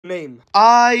Name.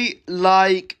 I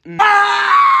like...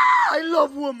 I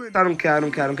love women. I don't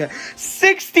care.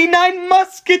 69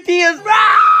 Musketeers.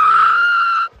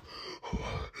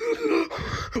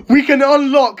 We can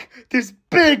unlock this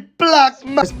big black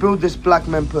man. Let's build this black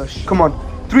man push. Come on.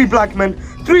 3 black men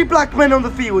on the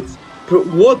fields. But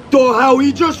what the hell?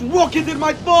 He just rocketed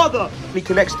my father. He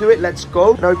connects to it. Let's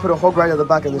go. Now we put a hog right at the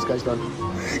back and this guy's done.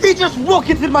 He just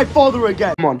rocketed my father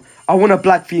again. Come on. I want a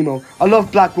black female. I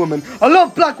love black women. I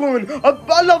love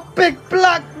big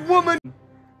black women.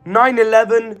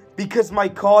 9-11 because my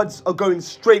cards are going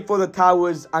straight for the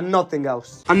towers and nothing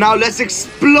else. And now let's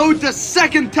explode the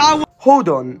second tower. Hold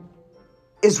on.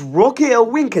 Is rocket a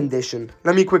win condition?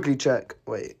 Let me quickly check.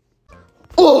 Wait.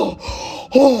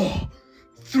 Oh.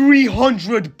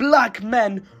 300 black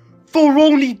men for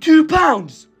only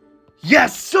 £2.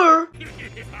 Yes, sir.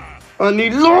 I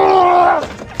need love.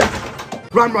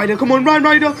 Ram Rider, come on, Ram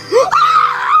Rider.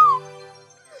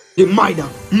 Miner.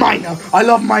 I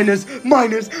love miners.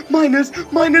 Miners.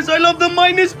 I love the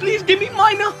miners. Please give me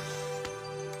miner.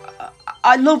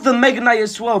 I love the Mega Knight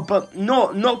as well, but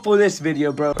not for this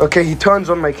video, bro. Okay, he turns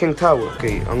on my King Tower.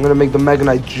 Okay, I'm gonna make the Mega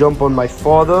Knight jump on my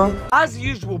father. As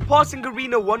usual, passing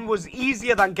Arena 1 was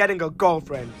easier than getting a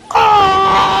girlfriend.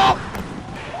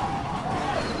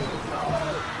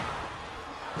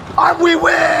 And we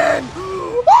win!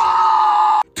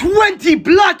 20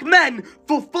 black men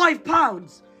for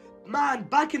 £5. Man,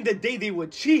 back in the day, they were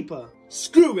cheaper.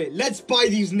 Screw it, let's buy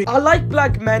these niggas. I like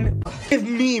black men. Give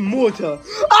me mortar.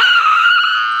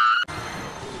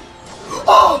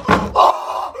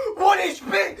 One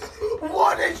HP!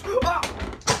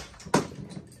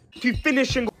 To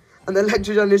finishing. And the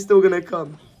electrogen is still gonna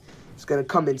come. It's gonna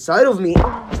come inside of me.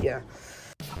 Yeah.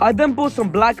 I then bought some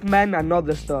black men and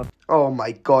other stuff. Oh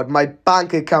my god, my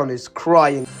bank account is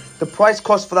crying. The price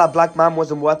cost for that black man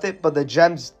wasn't worth it, but the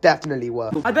gems definitely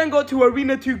were. I then got to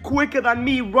Arena 2 quicker than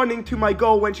me running to my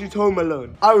goal when she's home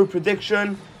alone. Our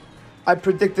prediction, I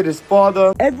predicted his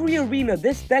father. Every arena,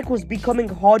 this deck was becoming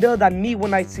harder than me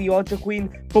when I see Archer Queen,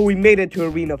 but we made it to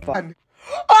Arena 5.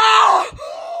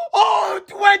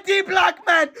 20 black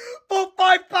men for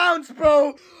 £5,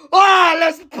 bro.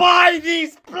 Let's buy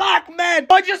these black men.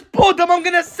 I just pulled them. I'm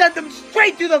gonna send them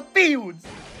straight to the fields.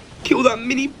 Kill that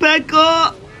mini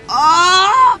P.E.K.K.A.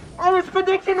 I was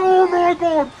predicting. Oh my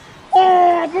god.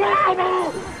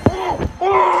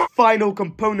 Final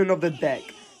component of the deck.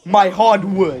 My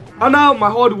hardwood. And now my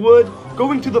hardwood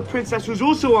going to the princess, who's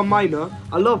also a miner.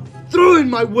 I love throwing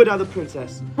my wood at the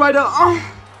princess. Rider.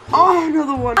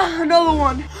 Another one.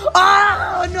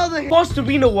 Another hit. Past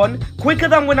Arena 1, quicker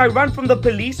than when I ran from the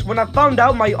police when I found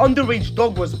out my underage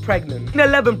dog was pregnant.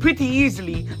 11 pretty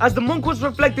easily, as the monk was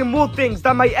reflecting more things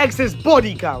than my ex's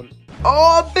body count.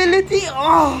 Ability.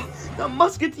 The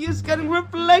musketeer is getting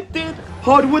reflected.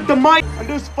 Hardwood the mine, and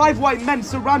those 5 white men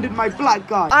surrounded my black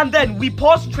guy. And then we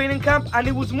passed training camp, and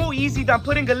it was more easy than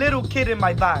putting a little kid in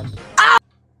my van.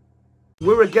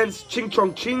 We're against Ching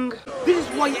Chong Ching. This is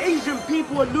why Asian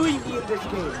people annoy me in this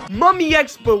game. Mummy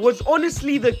Expert was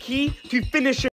honestly the key to finishing.